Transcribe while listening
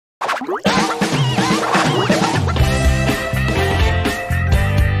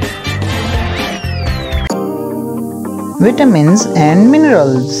Vitamins and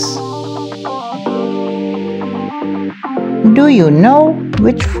minerals. Do you know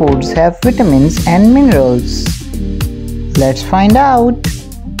which foods have vitamins and minerals? Let's find out.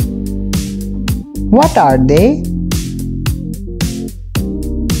 What are they?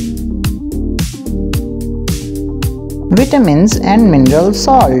 Vitamins and mineral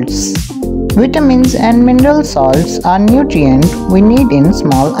salts. Vitamins and mineral salts are nutrients we need in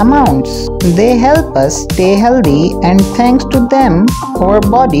small amounts. They help us stay healthy, and thanks to them, our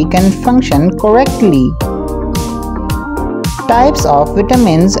body can function correctly. Types of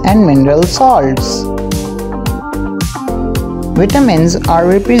vitamins and mineral salts. Vitamins are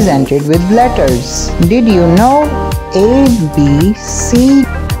represented with letters. Did you know A, B, C,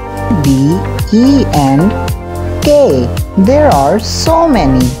 D, E and K? There are so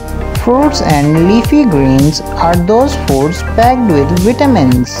many. Fruits and leafy greens are those foods packed with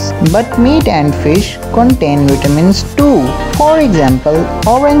vitamins. But meat and fish contain vitamins too. For example,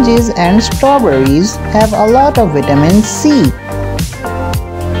 oranges and strawberries have a lot of vitamin C,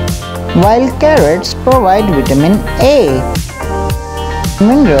 while carrots provide vitamin A.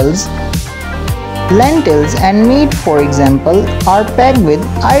 Minerals. Lentils and meat, for example, are packed with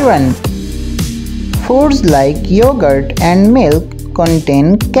iron. Foods like yogurt and milk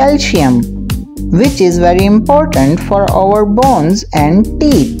contain calcium, which is very important for our bones and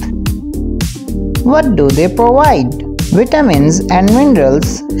teeth. What do they provide? Vitamins and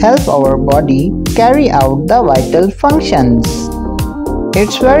minerals help our body carry out the vital functions.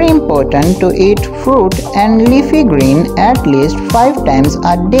 It's very important to eat fruit and leafy green at least 5 times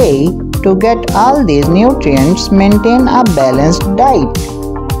a day to get all these nutrients. Maintain a balanced diet.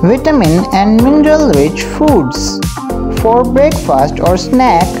 Vitamin and mineral-rich foods. For breakfast or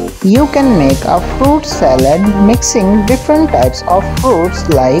snack, you can make a fruit salad mixing different types of fruits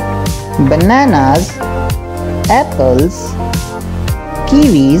like bananas, apples,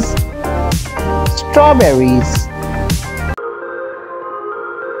 kiwis, strawberries.